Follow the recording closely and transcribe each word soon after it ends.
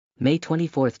May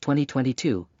 24,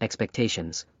 2022,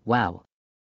 Expectations, wow.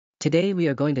 Today we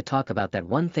are going to talk about that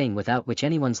one thing without which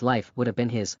anyone's life would have been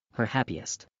his, her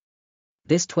happiest.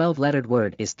 This 12-lettered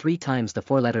word is 3 times the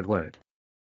 4-lettered word.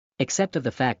 Except of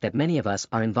the fact that many of us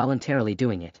are involuntarily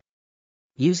doing it.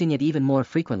 Using it even more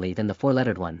frequently than the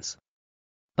 4-lettered ones.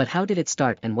 But how did it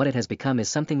start and what it has become is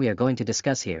something we are going to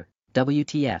discuss here.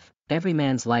 WTF, every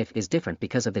man's life is different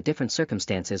because of the different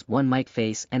circumstances one might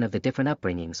face and of the different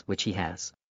upbringings which he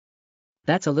has.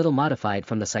 That's a little modified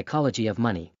from the psychology of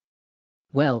money.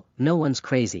 Well, no one's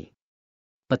crazy.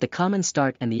 But the common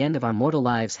start and the end of our mortal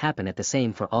lives happen at the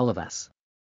same for all of us.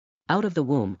 Out of the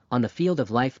womb, on the field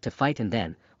of life to fight, and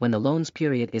then, when the loans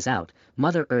period is out,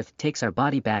 Mother Earth takes our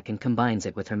body back and combines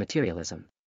it with her materialism.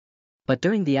 But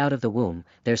during the out of the womb,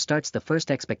 there starts the first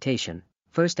expectations,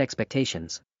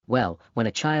 well, when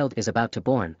a child is about to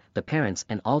born, the parents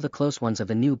and all the close ones of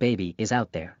the new baby is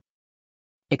out there.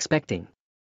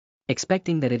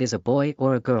 Expecting that it is a boy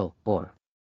or a girl, or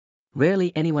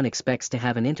rarely anyone expects to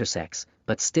have an intersex,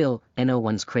 but still, no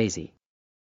one's crazy.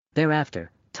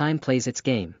 Thereafter, time plays its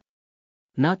game.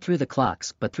 Not through the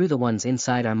clocks but through the ones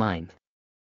inside our mind.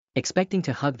 Expecting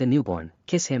to hug the newborn,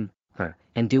 kiss him, her,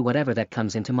 and do whatever that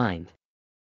comes into mind.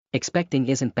 Expecting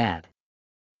isn't bad.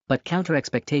 But counter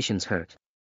expectations hurt.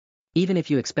 Even if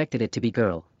you expected it to be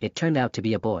girl, it turned out to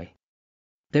be a boy.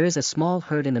 There is a small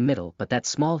hurt in the middle, but that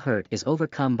small hurt is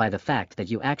overcome by the fact that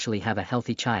you actually have a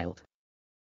healthy child.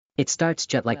 It starts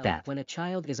just like that. When a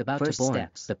child is about to born,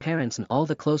 the parents and all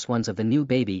the close ones of the new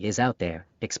baby is out there,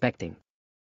 expecting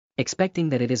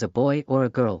that it is a boy or a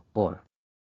girl, or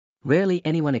rarely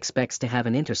anyone expects to have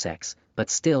an intersex, but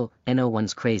still, no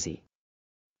one's crazy.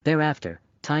 Thereafter,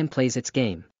 time plays its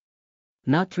game.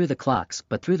 Not through the clocks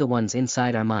but through the ones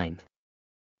inside our mind.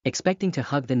 Expecting to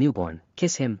hug the newborn,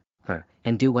 kiss him, her,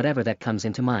 and do whatever that comes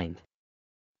into mind.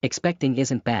 Expecting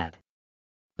isn't bad.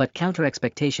 But counter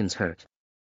expectations hurt.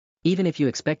 Even if you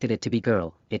expected it to be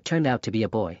girl, it turned out to be a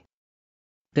boy.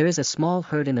 There is a small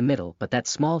hurt in the middle, but that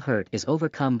small hurt is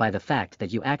overcome by the fact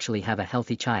that you actually have a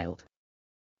healthy child.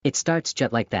 It starts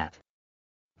just like that.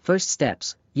 First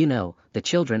steps, the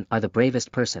children are the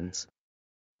bravest persons.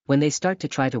 When they start to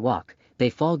try to walk, they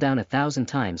fall down 1,000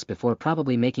 times before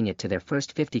probably making it to their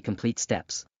first 50 complete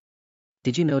steps.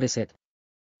 Did you notice it?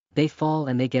 They fall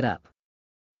and they get up.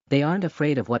 They aren't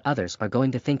afraid of what others are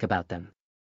going to think about them.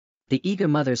 The eager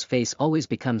mother's face always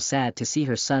becomes sad to see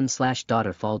her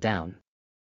son/daughter fall down.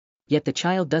 Yet the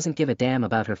child doesn't give a damn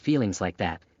about her feelings like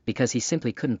that, because he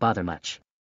simply couldn't bother much.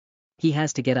 He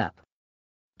has to get up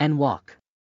and walk.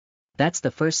 That's the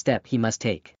first step he must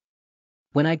take.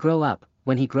 When I grow up,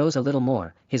 when he grows a little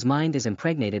more, his mind is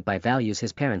impregnated by values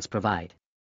his parents provide.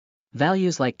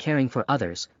 Values like caring for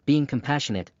others, being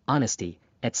compassionate, honesty,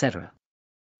 etc.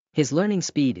 His learning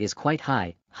speed is quite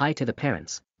high to the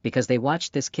parents, because they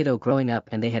watched this kiddo growing up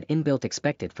and they had inbuilt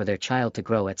expected for their child to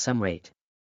grow at some rate.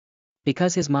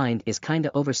 Because his mind is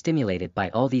kinda overstimulated by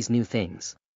all these new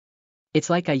things. It's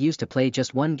like I used to play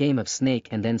just one game of Snake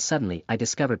and then suddenly I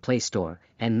discovered Play Store,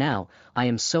 and now, I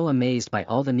am so amazed by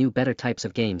all the new better types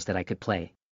of games that I could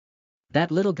play. That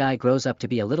little guy grows up to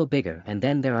be a little bigger and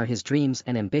then there are his dreams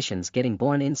and ambitions getting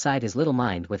born inside his little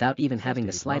mind without even having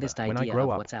the slightest idea of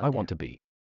what's out there. When I grow up, I want to be.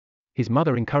 His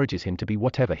mother encourages him to be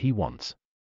whatever he wants.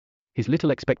 His little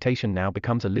expectation now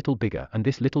becomes a little bigger and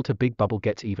this little to big bubble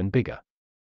gets even bigger.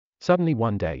 Suddenly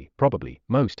one day, probably,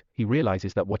 he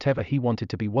realizes that whatever he wanted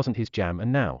to be wasn't his jam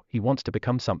and now, he wants to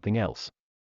become something else.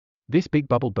 This big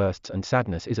bubble bursts and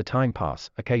sadness is a time pass,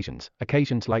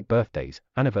 occasions like birthdays,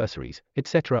 anniversaries,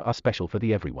 etc. are special for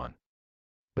the everyone.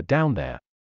 But down there,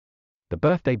 the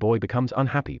birthday boy becomes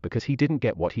unhappy because he didn't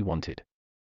get what he wanted.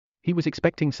 He was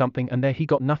expecting something and there he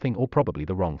got nothing or probably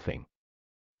the wrong thing.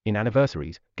 In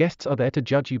anniversaries, guests are there to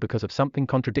judge you because of something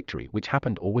contradictory which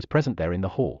happened or was present there in the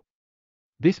hall.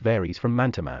 This varies from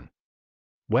man to man.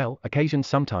 Well, occasions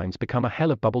sometimes become a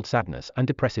hell of bubbled sadness and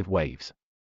depressive waves.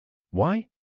 Why?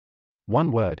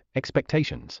 One word,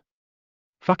 expectations.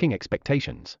 Fucking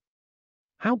expectations.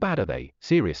 How bad are they?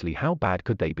 Seriously, how bad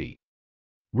could they be?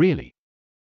 Really?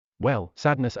 Well,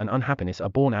 sadness and unhappiness are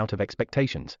born out of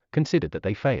expectations, considered that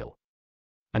they fail.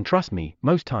 And trust me,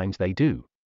 most times they do.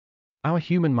 Our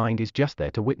human mind is just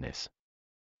there to witness.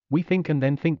 We think and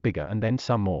then think bigger and then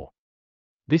some more.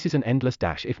 This is an endless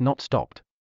dash if not stopped.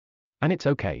 And it's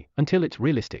okay, until it's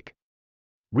realistic.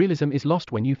 Realism is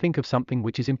lost when you think of something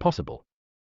which is impossible.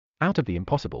 Out of the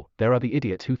impossible, there are the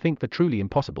idiots who think the truly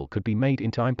impossible could be made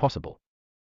into impossible.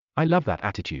 I love that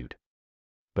attitude.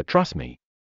 But trust me,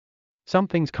 some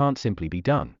things can't simply be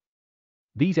done.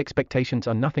 These expectations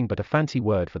are nothing but a fancy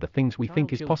word for the things we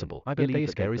think is possible. I believe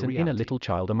that there is an inner little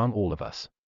child among all of us.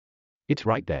 It's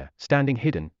right there, standing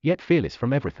hidden, yet fearless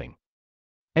from everything.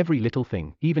 Every little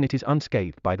thing, even it is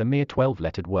unscathed by the mere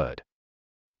 12-lettered word.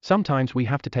 Sometimes we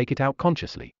have to take it out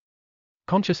consciously.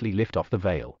 Consciously lift off the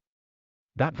veil.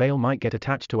 That veil might get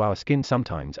attached to our skin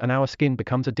sometimes, and our skin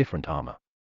becomes a different armor.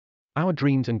 Our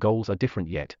dreams and goals are different,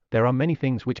 yet there are many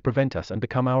things which prevent us and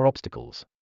become our obstacles.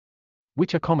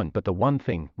 Which are common, but the one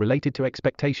thing, related to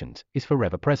expectations, is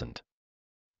forever present.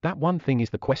 That one thing is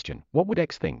the question, what would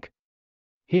X think?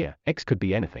 Here, X could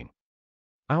be anything.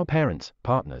 Our parents,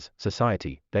 partners,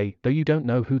 society, they, though you don't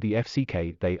know who the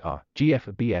FCK they are,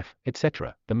 GF, BF,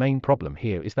 etc. The main problem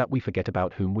here is that we forget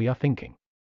about whom we are thinking.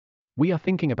 We are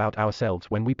thinking about ourselves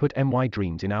when we put my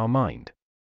dreams in our mind.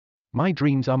 My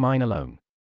dreams are mine alone.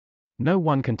 No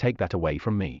one can take that away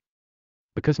from me.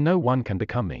 Because no one can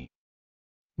become me.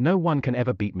 No one can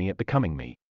ever beat me at becoming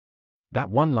me. That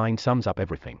one line sums up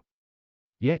everything.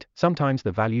 Yet, sometimes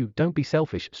the value "don't be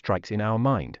selfish" strikes in our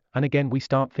mind, and again we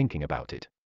start thinking about it.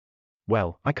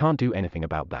 Well, I can't do anything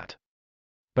about that.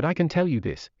 But I can tell you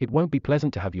this, it won't be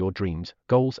pleasant to have your dreams,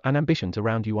 goals and ambitions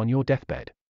around you on your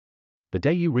deathbed. The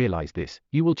day you realize this,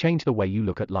 you will change the way you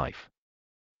look at life.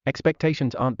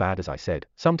 Expectations aren't bad, as I said,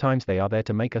 sometimes they are there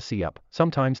to make us see up,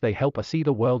 sometimes they help us see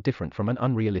the world different from an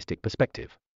unrealistic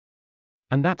perspective.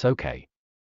 And that's okay.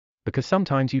 Because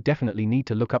sometimes you definitely need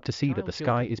to look up to see that the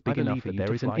sky is big enough, that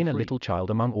there is an inner little child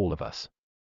among all of us.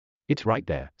 It's right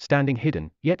there, standing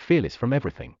hidden, yet fearless from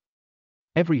everything.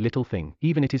 Every little thing,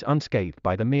 even it is unscathed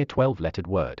by the mere 12-lettered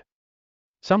word.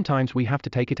 Sometimes we have to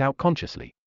take it out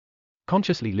consciously.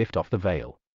 Consciously lift off the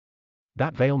veil.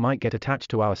 That veil might get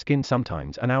attached to our skin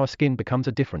sometimes, and our skin becomes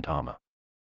a different armor.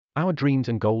 Our dreams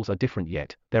and goals are different,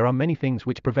 yet there are many things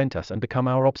which prevent us and become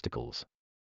our obstacles.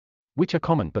 Which are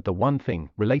common, but the one thing,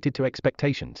 related to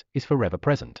expectations, is forever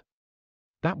present.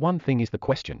 That one thing is the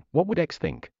question, what would X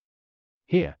think?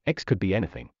 Here, X could be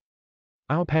anything.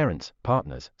 Our parents,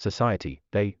 partners, society,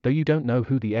 they, though you don't know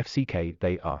who the FCK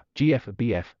they are, GF,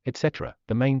 BF, etc.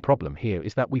 The main problem here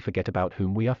is that we forget about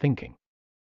whom we are thinking.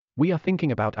 We are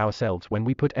thinking about ourselves when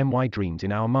we put my dreams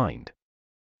in our mind.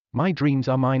 My dreams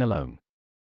are mine alone.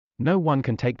 No one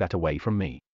can take that away from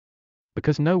me.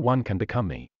 Because no one can become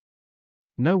me.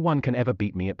 No one can ever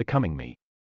beat me at becoming me.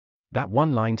 That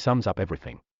one line sums up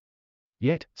everything.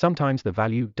 Yet, sometimes the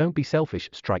value "don't be selfish"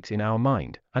 strikes in our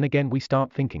mind, and again we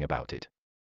start thinking about it.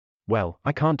 Well,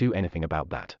 I can't do anything about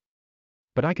that.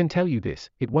 But I can tell you this,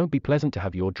 it won't be pleasant to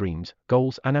have your dreams,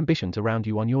 goals and ambitions around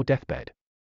you on your deathbed.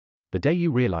 The day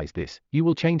you realize this, you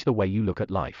will change the way you look at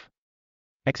life.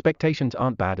 Expectations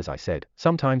aren't bad, as I said,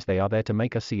 sometimes they are there to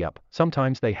make us see up,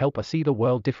 sometimes they help us see the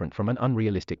world different from an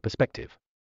unrealistic perspective.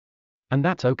 And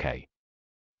that's okay.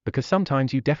 Because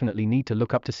sometimes you definitely need to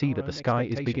look up to see that the sky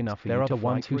is big enough for you to fly free. There are the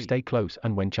ones who stay close,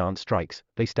 and when chance strikes,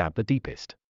 they stab the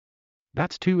deepest.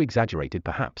 That's too exaggerated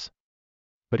perhaps.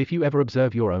 But if you ever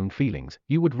observe your own feelings,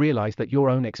 you would realize that your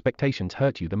own expectations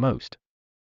hurt you the most.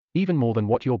 Even more than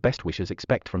what your best wishers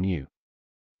expect from you.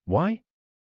 Why?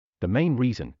 The main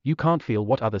reason, you can't feel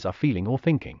what others are feeling or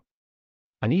thinking.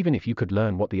 And even if you could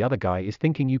learn what the other guy is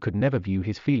thinking, you could never view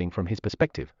his feeling from his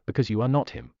perspective, because you are not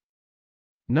him.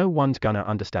 No one's gonna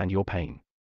understand your pain.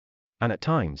 And at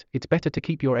times, it's better to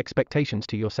keep your expectations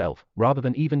to yourself, rather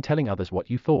than even telling others what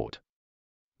you thought.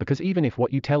 Because even if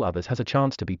what you tell others has a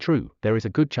chance to be true, there is a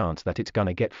good chance that it's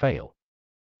gonna get fail.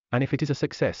 And if it is a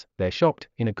success, they're shocked,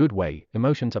 in a good way,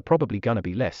 emotions are probably gonna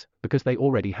be less, because they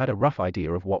already had a rough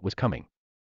idea of what was coming.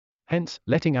 Hence,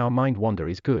 letting our mind wander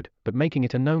is good, but making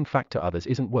it a known fact to others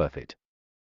isn't worth it.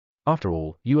 After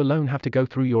all, you alone have to go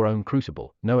through your own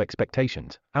crucible, no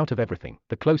expectations, out of everything,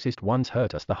 the closest ones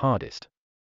hurt us the hardest.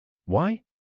 Why?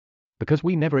 Because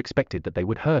we never expected that they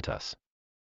would hurt us.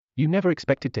 You never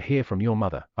expected to hear from your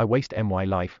mother, "I waste my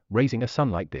life, raising a son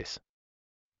like this."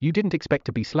 You didn't expect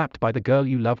to be slapped by the girl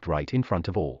you loved right in front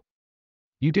of all.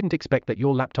 You didn't expect that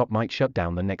your laptop might shut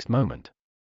down the next moment.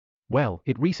 Well,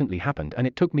 it recently happened and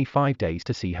it took me 5 days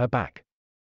to see her back.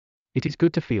 It is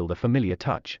good to feel the familiar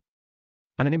touch.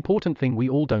 And an important thing, we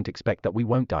all don't expect that we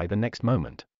won't die the next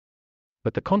moment.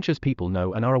 But the conscious people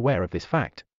know and are aware of this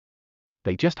fact.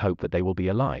 They just hope that they will be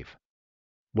alive.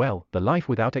 Well, the life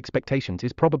without expectations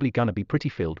is probably gonna be pretty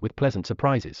filled with pleasant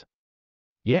surprises.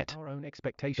 Yet, our own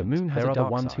expectations, the moon has a dark side. There are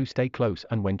the ones who stay close,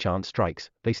 and when chance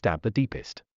strikes, they stab the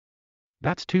deepest.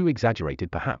 That's too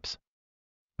exaggerated perhaps.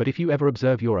 But if you ever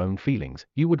observe your own feelings,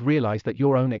 you would realize that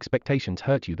your own expectations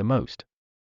hurt you the most.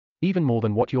 Even more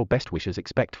than what your best wishers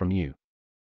expect from you.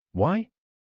 Why?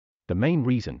 The main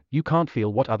reason, you can't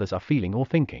feel what others are feeling or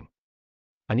thinking.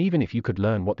 And even if you could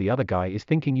learn what the other guy is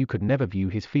thinking, you could never view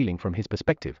his feeling from his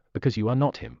perspective, because you are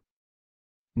not him.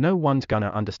 No one's gonna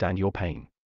understand your pain.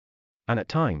 And at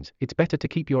times, it's better to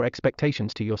keep your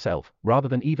expectations to yourself, rather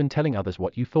than even telling others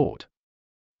what you thought.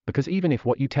 Because even if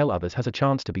what you tell others has a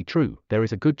chance to be true, there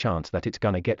is a good chance that it's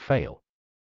gonna get fail.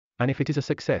 And if it is a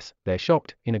success, they're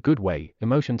shocked, in a good way,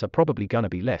 emotions are probably gonna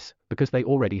be less, because they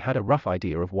already had a rough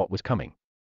idea of what was coming.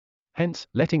 Hence,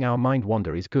 letting our mind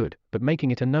wander is good, but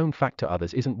making it a known fact to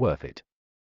others isn't worth it.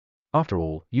 After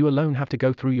all, you alone have to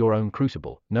go through your own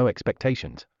crucible, no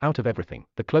expectations, out of everything,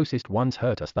 the closest ones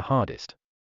hurt us the hardest.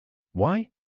 Why?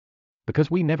 Because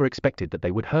we never expected that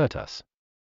they would hurt us.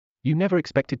 You never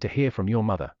expected to hear from your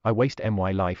mother, "I waste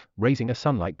my life, raising a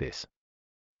son like this."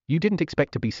 You didn't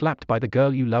expect to be slapped by the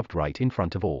girl you loved right in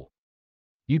front of all.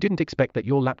 You didn't expect that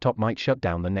your laptop might shut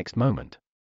down the next moment.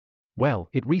 Well,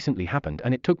 it recently happened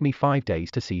and it took me 5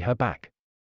 days to see her back.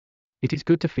 It is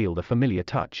good to feel the familiar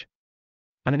touch.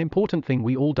 And an important thing,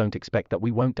 we all don't expect that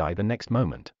we won't die the next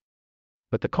moment.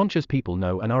 But the conscious people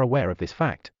know and are aware of this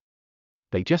fact.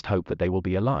 They just hope that they will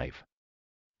be alive.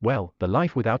 Well, the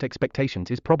life without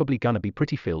expectations is probably gonna be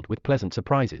pretty filled with pleasant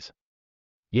surprises.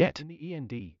 Yet,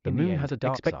 the moon has a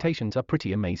dark side. Expectations are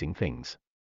pretty amazing things.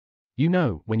 You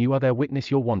know, when you are there, witness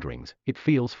your wanderings, it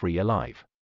feels free, alive.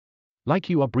 Like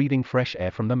you are breathing fresh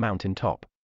air from the mountain top.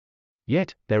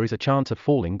 Yet, there is a chance of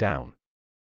falling down.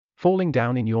 Falling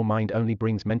down in your mind only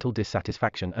brings mental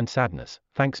dissatisfaction and sadness,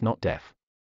 thanks not death.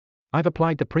 I've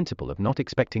applied the principle of not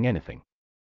expecting anything.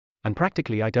 And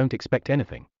practically I don't expect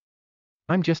anything.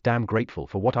 I'm just damn grateful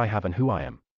for what I have and who I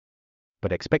am.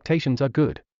 But expectations are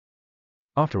good.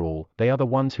 After all, they are the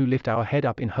ones who lift our head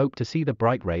up in hope to see the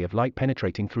bright ray of light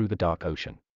penetrating through the dark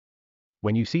ocean.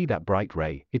 When you see that bright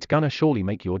ray, it's gonna surely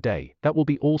make your day, that will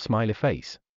be all smiley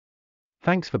face.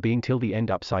 Thanks for being till the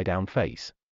end, upside down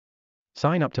face.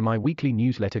 Sign up to my weekly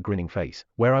newsletter Grinning Face,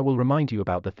 where I will remind you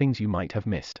about the things you might have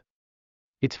missed.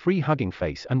 It's free Hugging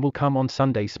Face and will come on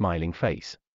Sunday Smiling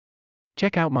Face.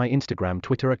 Check out my Instagram,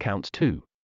 Twitter accounts too.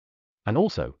 And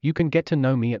also, you can get to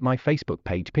know me at my Facebook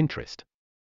page, Pinterest.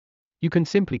 You can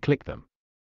simply click them.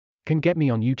 Can get me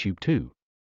on YouTube too.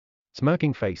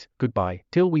 Smirking Face, goodbye,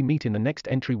 till we meet in the next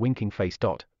entry. Winking Face.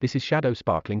 This is Shadow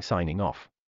Sparkling signing off.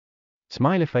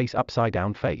 Smiley Face, upside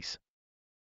down face.